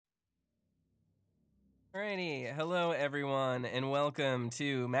Alrighty, hello everyone, and welcome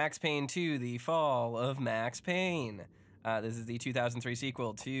to Max Payne 2, the Fall of Max Payne. This is the 2003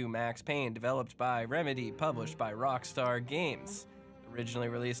 sequel to Max Payne, developed by Remedy, published by Rockstar Games. Originally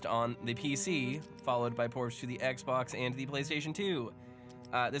released on the PC, followed by ports to the Xbox and the PlayStation 2.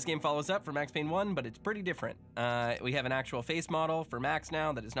 This game follows up for Max Payne 1, but it's pretty different. We have an actual face model for Max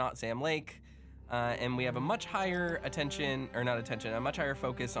now that is not Sam Lake, and we have a much higher a much higher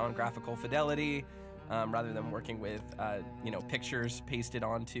focus on graphical fidelity, rather than working with, pictures pasted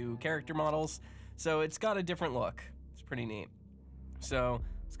onto character models. So it's got a different look. It's pretty neat. So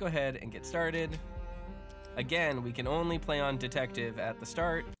let's go ahead and get started. Again, we can only play on Detective at the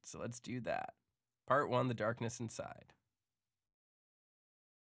start, so let's do that. Part 1, The Darkness Inside.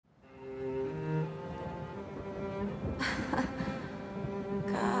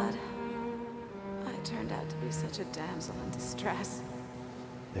 God, I turned out to be such a damsel in distress.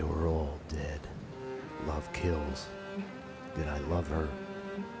 They were all dead. Love kills. Did I love her?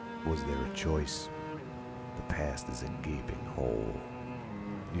 Was there a choice? The past is a gaping hole.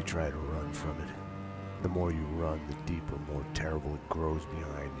 You try to run from it. The more you run, the deeper, more terrible it grows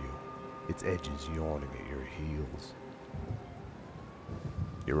behind you. Its edges yawning at your heels.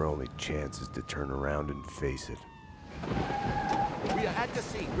 Your only chance is to turn around and face it. We are at the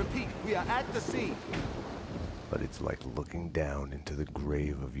scene. Repeat, we are at the scene. But it's like looking down into the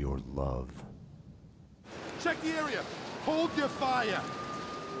grave of your love. Check the area. Hold your fire.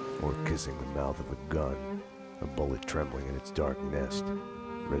 Or kissing the mouth of a gun, a bullet trembling in its dark nest,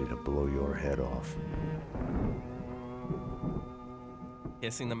 ready to blow your head off.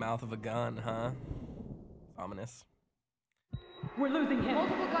 Kissing the mouth of a gun, huh? Ominous. We're losing him.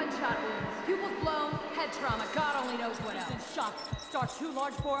 Multiple gunshot wounds. Pupils blown, head trauma, God only knows what else. He's in shock. Start 2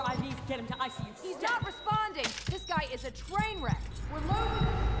 large bore IVs, get him to ICU. He's not responding. This guy is a train wreck. We're losing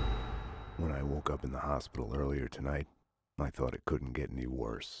him. When I woke up in the hospital earlier tonight, I thought it couldn't get any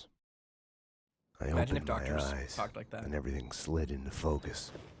worse. I Imagine if opened my doctors eyes, talked like that. and everything slid into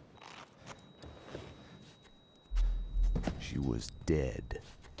focus. She was dead.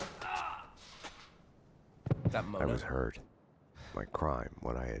 That Mona. I was hurt. My crime,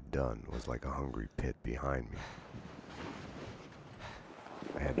 what I had done, was like a hungry pit behind me.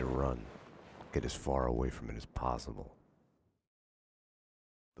 I had to run, get as far away from it as possible.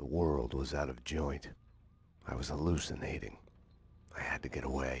 The world was out of joint. I was hallucinating. I had to get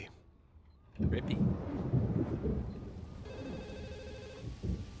away. Rippy.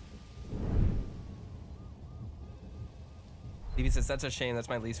 Phoebe says, that's a shame. That's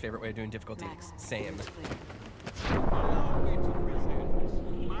my least favorite way of doing difficulty. Same. Allow me to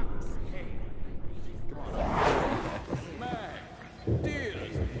present Max Payne. Max,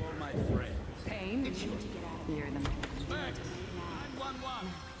 dearest of all my friends. Pain? You're the man. Max, 911.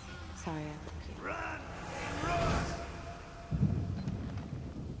 Sorry, I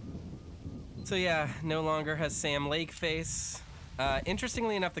So yeah, no longer has Sam Lake face.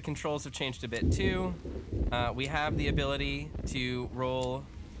 Interestingly enough, the controls have changed a bit too. We have the ability to roll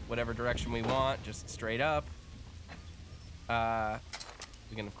whatever direction we want, just straight up.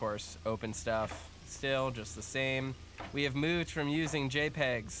 We can, of course, open stuff still, just the same. We have moved from using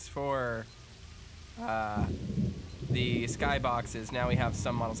JPEGs for the skyboxes. Now we have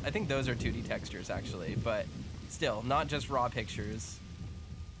some models. I think those are 2D textures, actually, but still, not just raw pictures.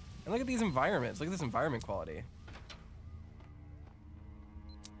 And look at these environments. Look at this environment quality.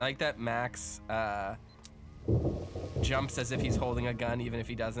 I like that Max jumps as if he's holding a gun, even if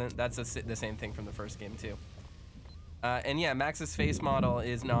he doesn't. That's the same thing from the first game, too. And yeah, Max's face model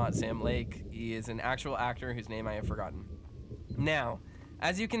is not Sam Lake. He is an actual actor whose name I have forgotten. Now,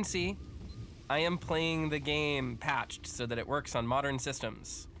 as you can see, I am playing the game patched so that it works on modern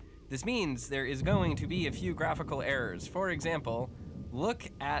systems. This means there is going to be a few graphical errors. For example, look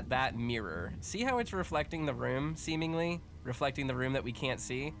at that mirror. See how it's reflecting the room, seemingly? Reflecting the room that we can't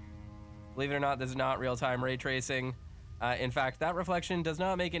see? Believe it or not, this is not real-time ray tracing. In fact, that reflection does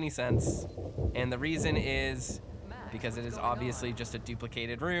not make any sense. And the reason is because it is obviously just a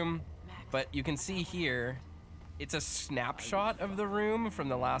duplicated room. But you can see here, it's a snapshot of the room from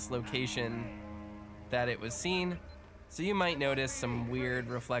the last location that it was seen. So you might notice some weird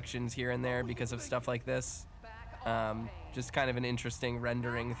reflections here and there because of stuff like this. Just kind of an interesting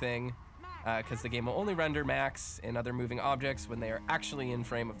rendering thing, because the game will only render Max and other moving objects when they are actually in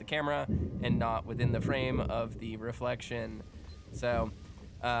frame of the camera and not within the frame of the reflection. So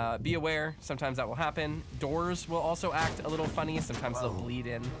be aware, sometimes that will happen. Doors will also act a little funny. Sometimes they'll bleed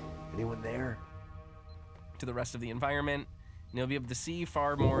in. Anyone there? To the rest of the environment. And you'll be able to see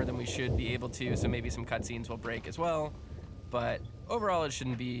far more than we should be able to, so maybe some cutscenes will break as well. but overall it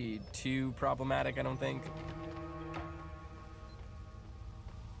shouldn't be too problematic, I don't think.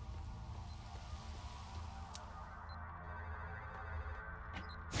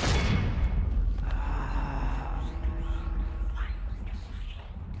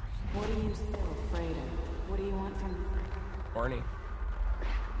 What are you so afraid of? What do you want from me? Horny.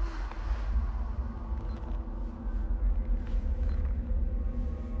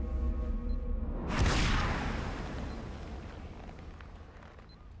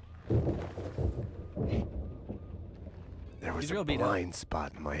 There was He's a real beat up. blind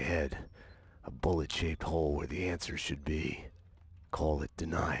spot in my head. A bullet-shaped hole where the answer should be. Call it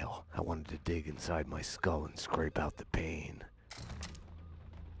denial. I wanted to dig inside my skull and scrape out the pain.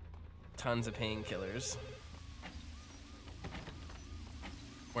 Tons of painkillers.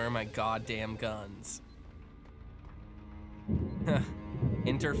 Where are my goddamn guns?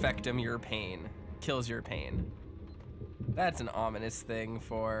 Interfectum your pain. Kills your pain. That's an ominous thing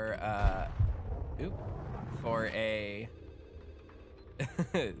for, for a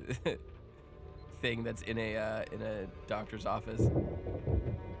thing that's in a doctor's office.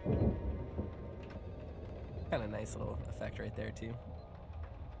 Kind of nice little effect right there too.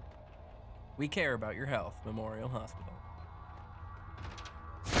 We care about your health, Memorial Hospital.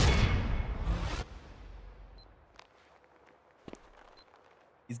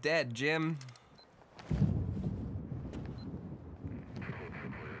 He's dead, Jim.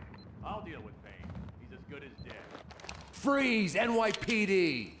 I'll deal with Payne. He's as good as dead. Freeze,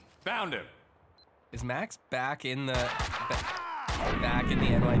 NYPD! Found him. Is Max back in the back in the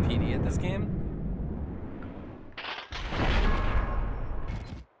NYPD at this game?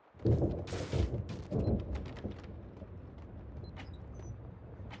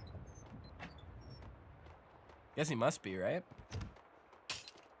 Guess he must be, right?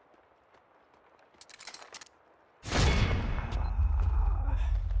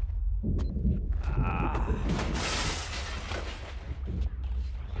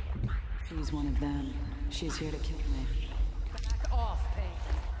 She's one of them. She's here to kill me. Back off,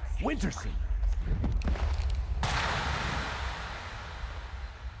 Payne. Winterson!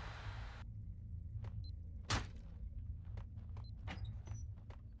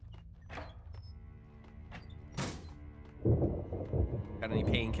 Got any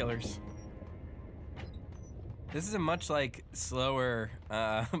painkillers? This is a much like slower,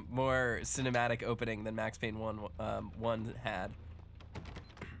 more cinematic opening than Max Payne 1 had.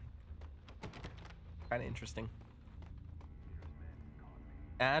 Kind of interesting.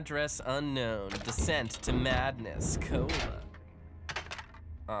 Address unknown. Descent to madness. Cola.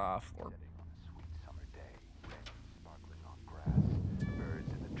 Floor. Sweet summer day, rain sparkling on grass,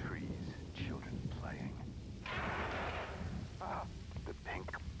 birds in the trees, children playing. The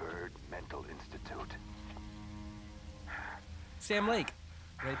Pink Bird Mental Institute. Sam Lake.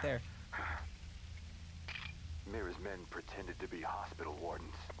 Right there. Mira's men pretended to be hospital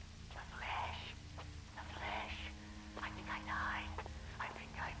wardens. The flesh. I think I died. I think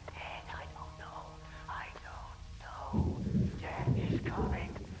I'm dead. I don't know. I don't know. Death is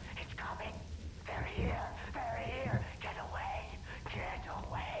coming. It's coming. They're here. They're here. Get away. Get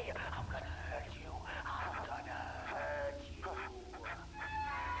away. I'm gonna hurt you. I'm gonna hurt you.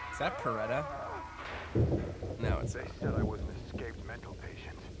 Is that Peretta? No, it's They said I was an escaped mental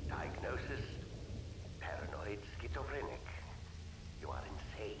patient. Diagnosis: paranoid schizophrenic. You are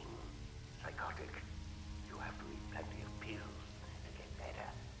insane. Psychotic. You have to eat plenty of pills to get better.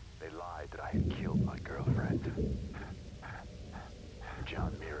 They lied that I had killed my girlfriend.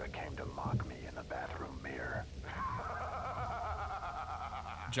 John Mira came to mock me in the bathroom mirror.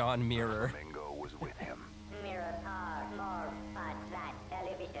 John Mirror. Flamingo was with him. Mirrors are more fun than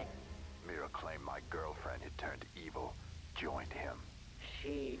television. Mira claimed my girlfriend had turned evil, joined him.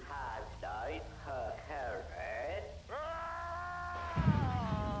 She has dyed her hair red.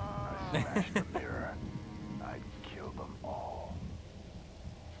 I smashed the mirror. I killed them all.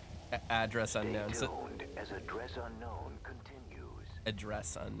 Address unknown. Stay So, tuned as Address Unknown continues.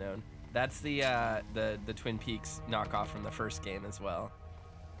 address unknown. That's the Twin Peaks knockoff from the first game as well.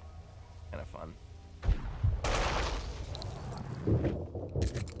 Kind of fun.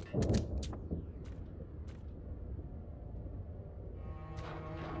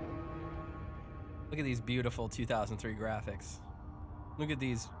 Look at these beautiful 2003 graphics. Look at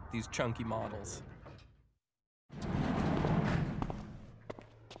these chunky models.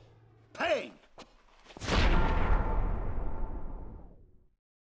 Payne!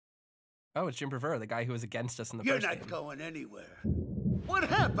 Oh, it's Jim Brewer, the guy who was against us in the You're first not game. going anywhere. What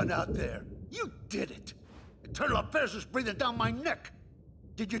happened out there? You did it. Eternal affairs was breathing down my neck.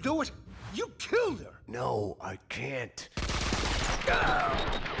 Did you do it? You killed her. No, I can't.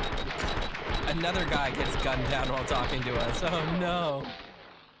 Another guy gets gunned down while talking to us. Oh no.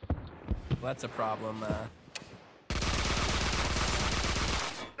 Well, that's a problem.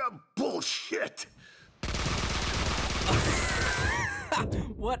 Bullshit!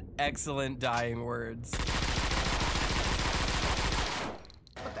 What excellent dying words.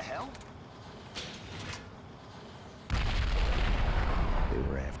 What the hell? They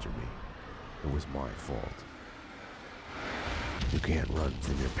were after me. It was my fault. You can't run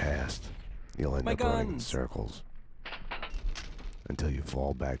from your past. You'll end up running in circles. Until you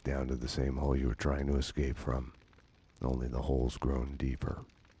fall back down to the same hole you were trying to escape from. Only the hole's grown deeper.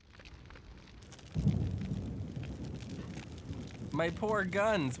 My poor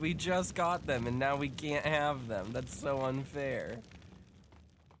guns, we just got them and now we can't have them. That's so unfair.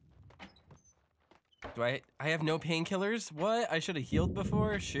 Do I have no painkillers? What? I should have healed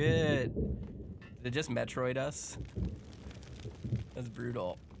before? Shit. Did it just Metroid us? That's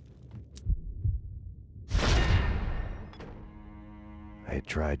brutal. I had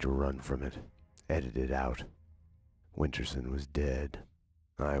tried to run from it, edited out. Winterson was dead.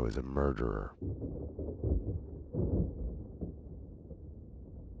 I was a murderer.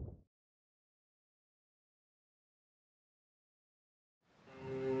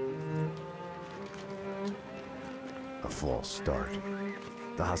 A false start.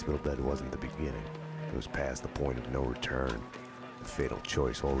 The hospital bed wasn't the beginning. It was past the point of no return. A fatal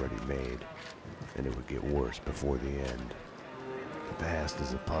choice already made. And it would get worse before the end. The past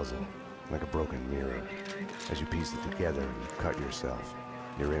is a puzzle, like a broken mirror. As you piece it together and cut yourself,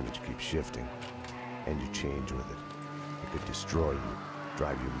 your image keeps shifting, and you change with it. It could destroy you,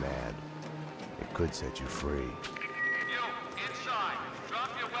 drive you mad. It could set you free. You, inside. Drop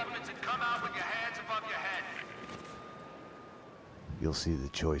your weapons and come out with your hands above your head. You'll see the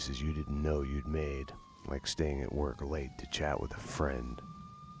choices you didn't know you'd made, like staying at work late to chat with a friend,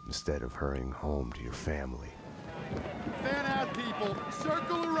 instead of hurrying home to your family. Fan out, people.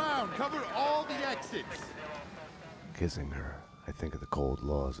 Circle around. Cover all the exits. Kissing her, I think of the cold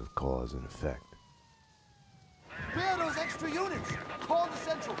laws of cause and effect. Where are those extra units? Call the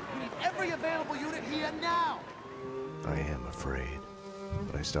Central. We need every available unit here now. I am afraid,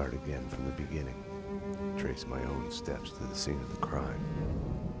 but I start again from the beginning. Trace my own steps to the scene of the crime.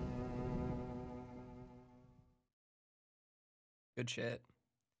 Good shit.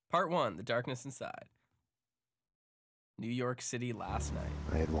 Part 1, The Darkness Inside. New York City last night.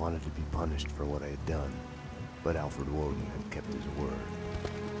 I had wanted to be punished for what I had done, but Alfred Woden had kept his word.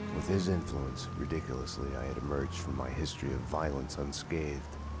 With his influence, ridiculously, I had emerged from my history of violence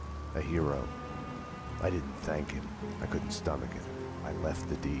unscathed. A hero. I didn't thank him. I couldn't stomach it. I left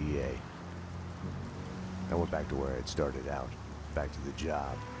the DEA. I went back to where I had started out. Back to the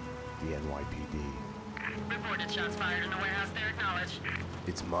job. The NYPD. Reported shots fired in the warehouse there, acknowledged.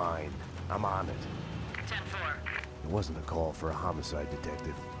 It's mine. I'm on it. 10-4. It wasn't a call for a homicide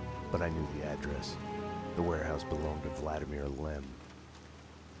detective, but I knew the address. The warehouse belonged to Vladimir Lem.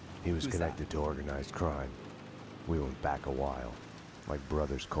 He was connected to organized crime. We went back a while, like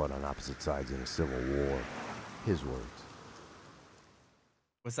brothers caught on opposite sides in a civil war. His words.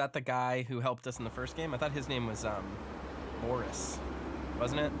 Was that the guy who helped us in the first game? I thought his name was, Morris.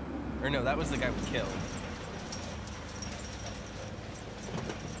 Wasn't it? Or no, that was the guy we killed.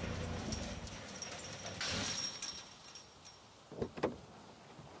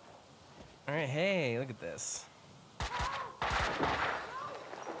 Alright, hey, look at this.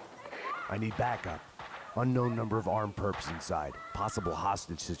 I need backup. Unknown number of armed perps inside. Possible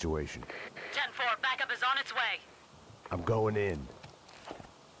hostage situation. 10-4, backup is on its way. I'm going in.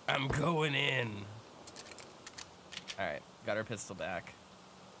 I'm going in. Alright, got our pistol back.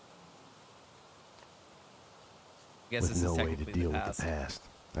 Guess With this no is way to technically deal with the past,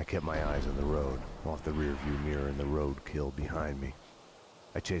 I kept my eyes on the road, off the rearview mirror and the roadkill behind me.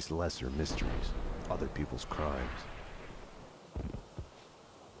 I chased lesser mysteries, other people's crimes.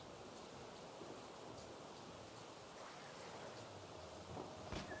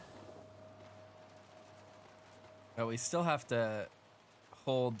 Oh, we still have to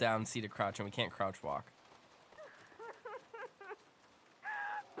hold down C to crouch, and we can't crouch walk.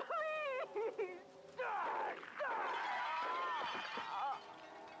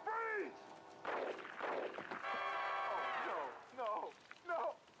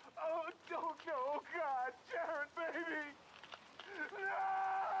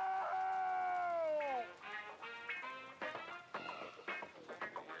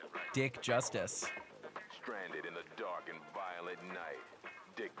 Dick Justice. Stranded in the dark and violent night,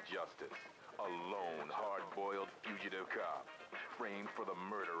 Dick Justice, a lone, hard-boiled fugitive cop, framed for the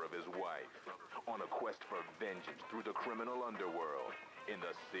murder of his wife, on a quest for vengeance through the criminal underworld in the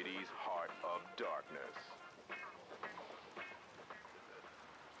city's heart of darkness.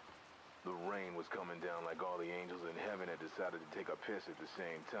 The rain was coming down like all the angels in heaven had decided to take a piss at the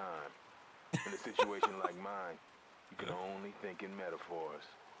same time. In a situation like mine, you can only think in metaphors.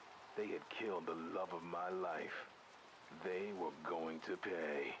 They had killed the love of my life. They were going to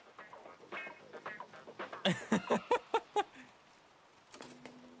pay.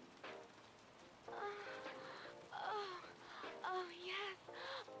 Oh, yes.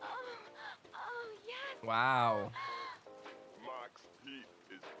 Oh, yes. Wow. Max Payne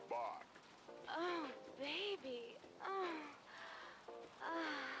is back. Oh, baby.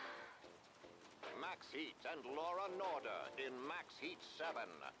 Max Heat and Laura Norder in Max Heat 7.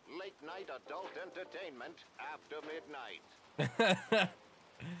 Late night adult entertainment after midnight.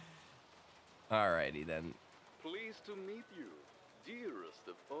 Alrighty then. Pleased to meet you, dearest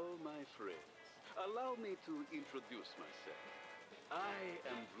of all my friends. Allow me to introduce myself. I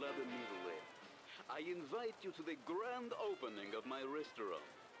am Vladimir Lem. I invite you to the grand opening of my restaurant,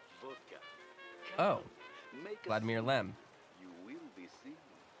 Vodka. Oh, Make a Vladimir scene. Lem. You will be seen,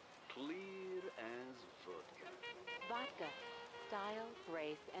 clear as vodka. Vodka. Style,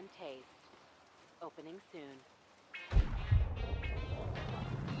 grace, and taste. Opening soon.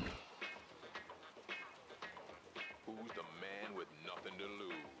 Who's the man with nothing to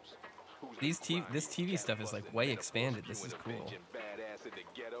lose? Who's This TV stuff is like way expanded. This is cool. Badass in the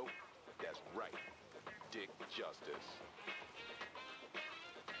ghetto? That's right. Dick Justice.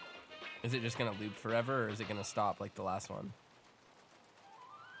 Is it just gonna loop forever, or is it gonna stop like the last one?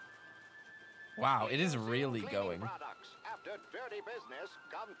 Wow, it is really going. After dirty business,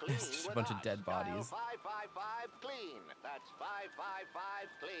 come clean. It's just a with bunch of us. dead bodies. Dial 555 clean. That's 555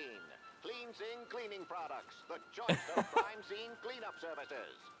 clean. Clean Scene Cleaning Products, the choice of crime scene cleanup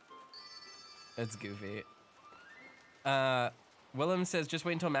services. It's goofy. Willem says, just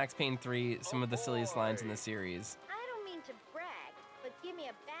wait until Max Payne 3, some of the silliest lines in the series. I don't mean to brag, but give me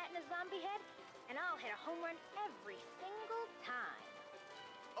a bat and a zombie head, and I'll hit a home run every single time.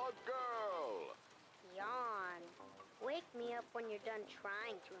 A girl. Yawn. Wake me up when you're done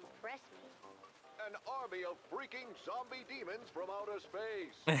trying to impress me. An army of freaking zombie demons from outer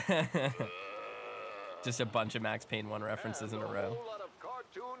space. Just a bunch of Max Payne 1 references in a row. whole lot of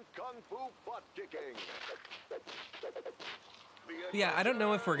cartoon kung fu butt kicking. Yeah, I don't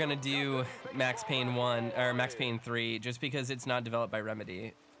know if we're gonna do Max Payne 1 or Max Payne 3 just because it's not developed by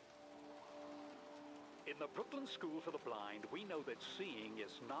Remedy. In the Brooklyn School for the Blind, we know that seeing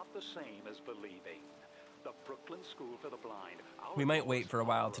is not the same as believing. The Brooklyn School for the Blind. We might wait for a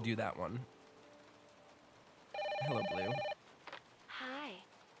while to do that one. Hello, Blue. Hi.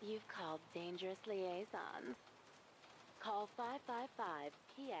 You've called Dangerous Liaisons. Call 555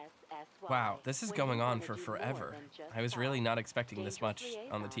 PSSY. Wow, this is when going you on wanna for do forever. more than just I was really talk. not expecting this much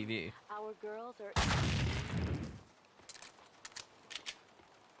Dangerous on the Liaisons. TV. Our girls are...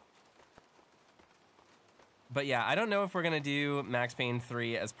 But yeah, I don't know if we're gonna do Max Payne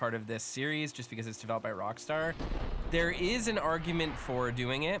 3 as part of this series just because it's developed by Rockstar. There is an argument for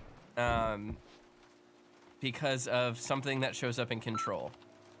doing it because of something that shows up in Control.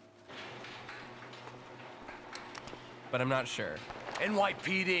 But I'm not sure.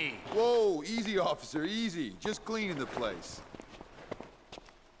 NYPD! Whoa, easy, officer, easy. Just cleaning the place.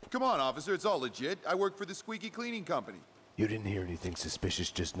 Come on, officer, it's all legit. I work for the squeaky cleaning company. You didn't hear anything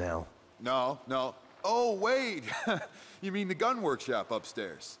suspicious just now? No. Oh, wait! You mean the gun workshop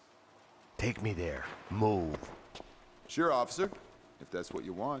upstairs? Take me there. Move. Sure, officer, if that's what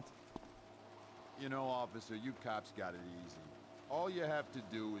you want. You know, officer, you cops got it easy. All you have to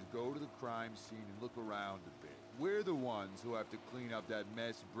do is go to the crime scene and look around a bit. We're the ones who have to clean up that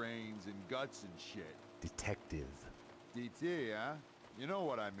mess, brains and guts and shit. Detective. DT, huh? You know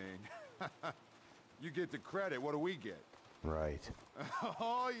what I mean. You get the credit, what do we get? Right.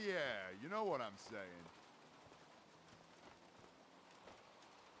 Oh yeah, you know what I'm saying.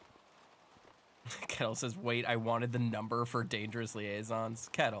 Kettle says, wait, I wanted the number for Dangerous Liaisons.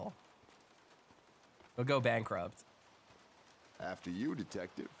 Kettle. We'll go bankrupt. After you,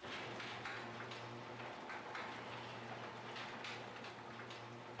 detective.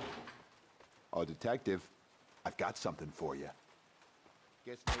 Oh, detective, I've got something for you.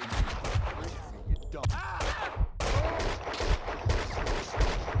 Guess maybe you dumb.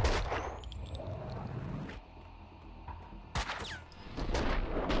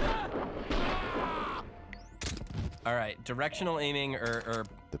 All right, directional aiming or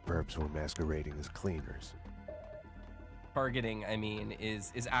The perps were masquerading as cleaners. targeting, I mean,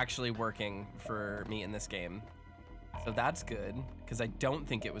 is actually working for me in this game. So that's good, because I don't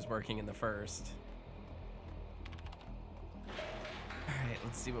think it was working in the first. All right,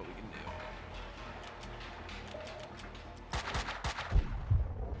 let's see what we can do.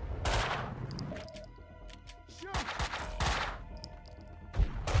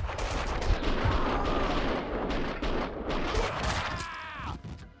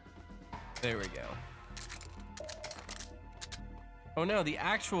 There we go. Oh no, the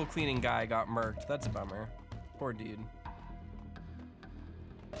actual cleaning guy got murked. That's a bummer. Poor dude.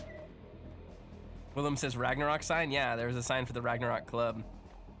 Willem says Ragnarok sign? Yeah, there was a sign for the Ragnarok Club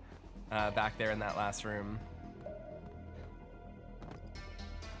back there in that last room.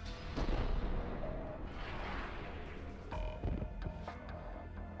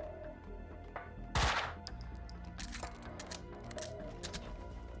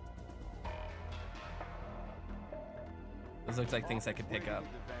 Those look like things I could pick up.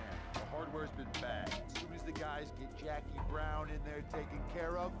 The hardware's been bagged. As soon as the guys get Jackie Brown in there taken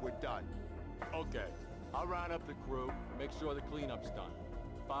care of, we're done. Okay, I'll round up the crew, make sure the cleanup's done.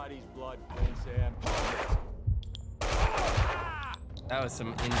 Bodies, blood, brain sand. That was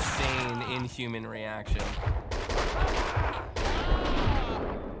some insane, inhuman reaction.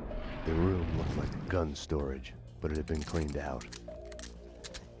 The room looked like gun storage, but it had been cleaned out.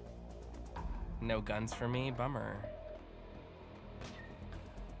 No guns for me? Bummer.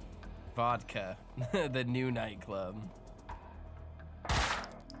 Vodka, the new nightclub.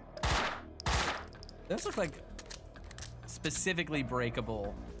 Those look like specifically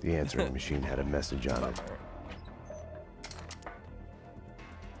breakable. The answering machine had a message on it.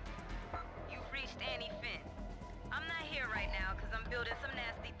 You've reached Annie Finn. I'm not here right now because I'm building some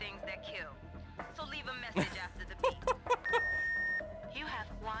nasty things that kill. So leave a message after the beep. You have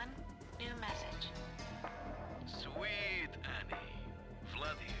one new message. Sweet Annie.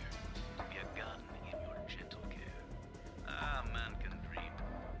 Vlad here. Be a gun in your gentle care. Ah, man can dream.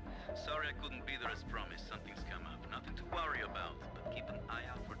 Sorry I couldn't be there as promised. Something's come up. Nothing to worry about, but keep an eye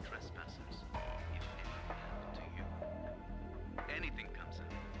out for trespassers. If anything happened to you, anything comes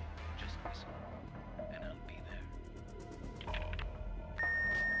up, just whistle, and I'll be there.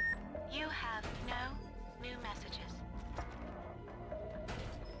 You have no new messages.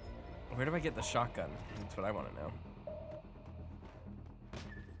 Where do I get the shotgun? That's what I want to know.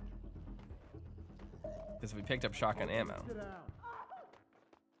 Because we picked up shotgun ammo.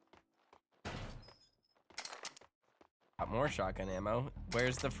 Got more shotgun ammo.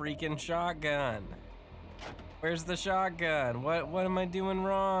 Where's the freaking shotgun? Where's the shotgun? What am I doing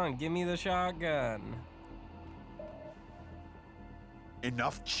wrong? Give me the shotgun.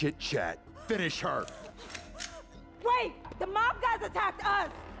 Enough chit chat. Finish her. Wait! The mob guys attacked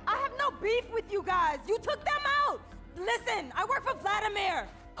us! I have no beef with you guys! You took them out! Listen, I work for Vladimir!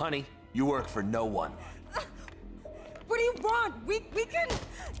 Honey, you work for no one. What do you want? We can...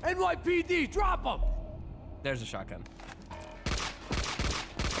 NYPD, drop them! There's a shotgun.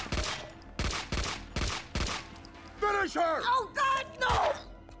 Finish her! Oh God, no!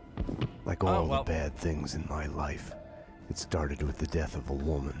 Like all the bad things in my life, it started with the death of a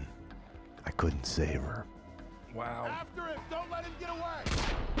woman. I couldn't save her. Wow. After him! Don't let him get away!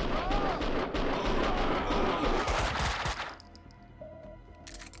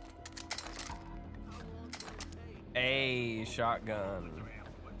 A shotgun.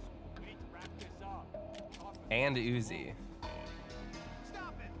 And Uzi.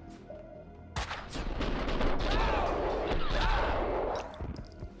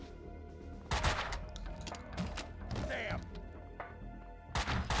 Damn!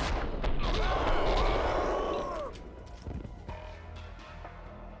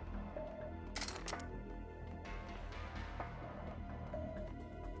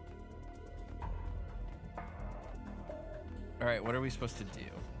 All right, what are we supposed to do?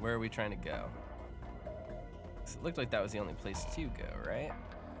 Where are we trying to go? It looked like that was the only place to go, right?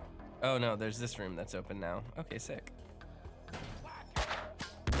 Oh no, there's this room that's open now. Okay, sick.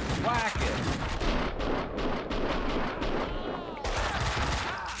 Whack it!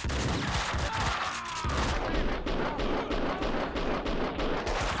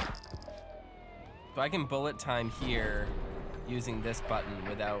 So I can bullet time here using this button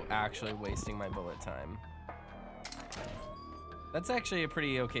without actually wasting my bullet time. That's actually a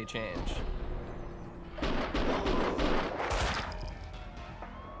pretty okay change.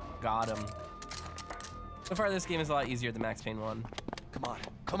 Got him. So far, this game is a lot easier than Max Payne 1. Come on,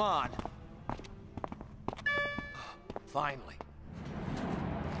 come on. Finally.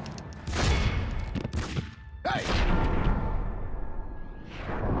 Hey!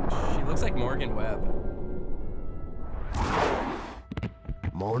 She looks like Morgan Webb.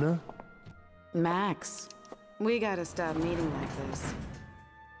 Mona? Max, We gotta stop meeting like this.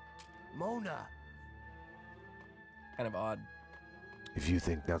 Mona! Kind of odd. If you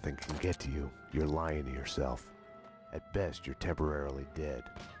think nothing can get to you, you're lying to yourself. At best, you're temporarily dead.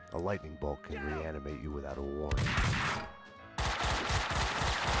 A lightning bolt can reanimate you without a warning.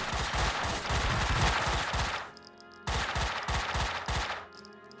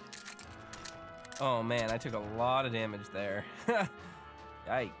 Oh man, I took a lot of damage there.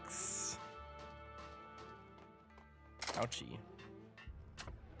 Yikes. Ouchie.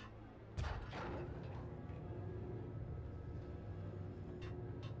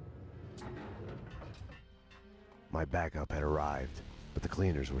 My backup had arrived, but the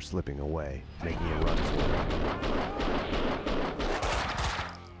cleaners were slipping away, making a run for it.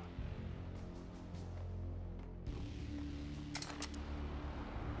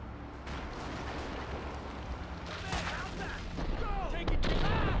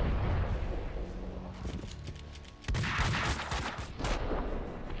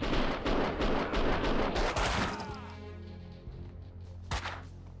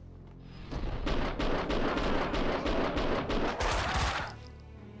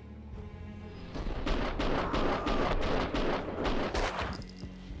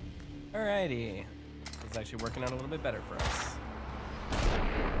 Alrighty. It's actually working out a little bit better for us.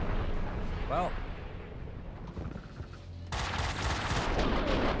 Well.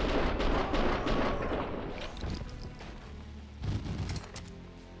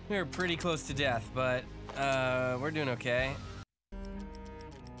 We're pretty close to death, but we're doing okay.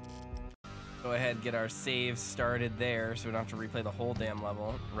 Go ahead and get our save started there so we don't have to replay the whole damn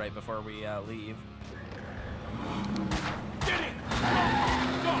level right before we leave. Get it!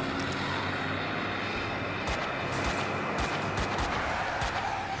 Go!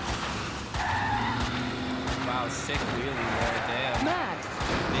 Wow, sick wheelie there, damn. Max!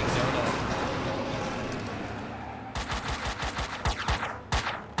 Big Zoda.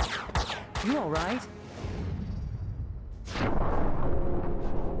 You alright?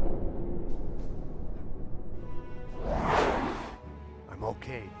 I'm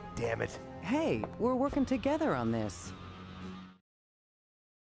okay, damn it. Hey, we're working together on this.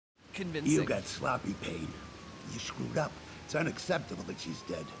 Convincing. You got sloppy, Payne. You screwed up. It's unacceptable that she's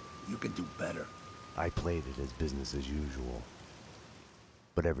dead. You can do better. I played it as business as usual.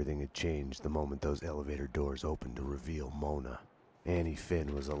 But everything had changed the moment those elevator doors opened to reveal Mona. Annie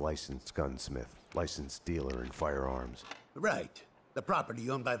Finn was a licensed gunsmith, licensed dealer in firearms. Right. The property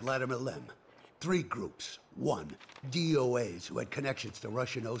owned by Vladimir Lem. 3 groups. 1, DOAs who had connections to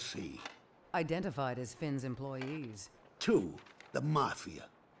Russian OC. Identified as Finn's employees. 2, the Mafia.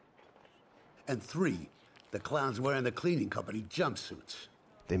 And 3, the clowns wearing the cleaning company jumpsuits.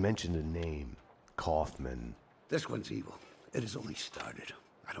 They mentioned a name, Kaufman. This one's evil. It has only started.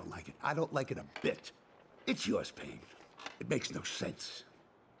 I don't like it. I don't like it a bit. It's yours, Payne. It makes no sense.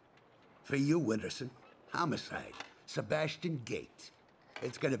 For you, Winterson, homicide, Sebastian Gate.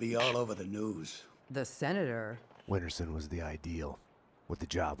 It's gonna be all over the news. The senator? Winterson was the ideal. What the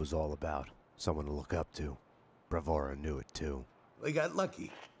job was all about. Someone to look up to. Bravura knew it too. We got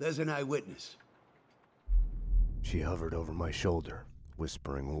lucky. There's an eyewitness. She hovered over my shoulder,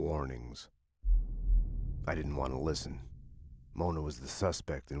 whispering warnings. I didn't want to listen. Mona was the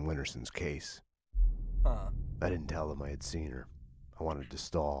suspect in Winterson's case. Huh. I didn't tell them I had seen her. I wanted to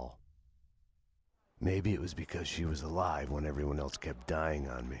stall. Maybe it was because she was alive when everyone else kept dying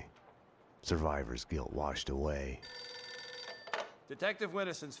on me. Survivor's guilt washed away. Detective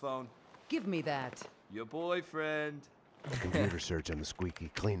Winterson's phone. Give me that. Your boyfriend. A computer search on the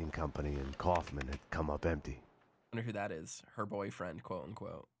squeaky cleaning company and Kaufman had come up empty. Wonder who that is. Her boyfriend, quote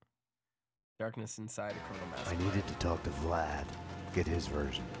unquote. Darkness inside a criminal mastermind. I needed to talk to Vlad, get his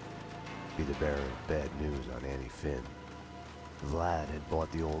version. Be the bearer of bad news on Annie Finn. Vlad had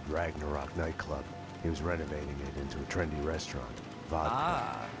bought the old Ragnarok nightclub. He was renovating it into a trendy restaurant. Vodka.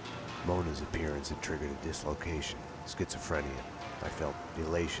 Ah. Mona's appearance had triggered a dislocation, schizophrenia. I felt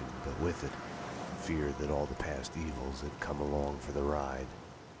elation, but with it, fear that all the past evils had come along for the ride.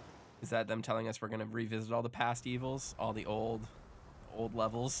 Is that them telling us we're gonna revisit all the past evils? All the old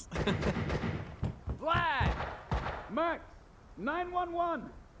levels? Vlad! Max! 911!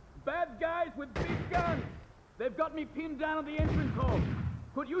 Bad guys with big guns! They've got me pinned down at the entrance hall!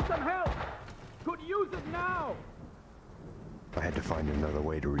 Could use some help! Could use it now! I had to find another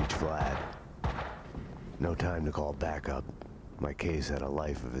way to reach Vlad. No time to call backup. My case had a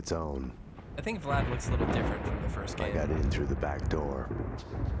life of its own. I think Vlad looks a little different from the first game. I got in through the back door.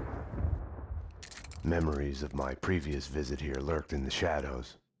 Memories of my previous visit here lurked in the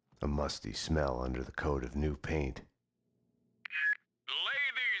shadows. A musty smell under the coat of new paint.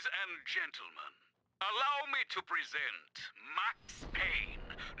 Ladies and gentlemen, allow me to present Max Payne,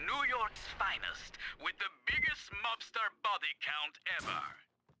 New York's finest, with the biggest mobster body count ever.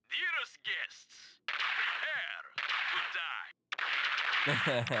 Dearest guests, prepare to die.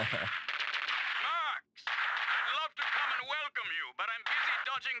 Max, I'd love to come and welcome you, but I'm busy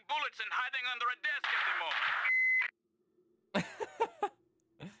dodging bullets and hiding under a desk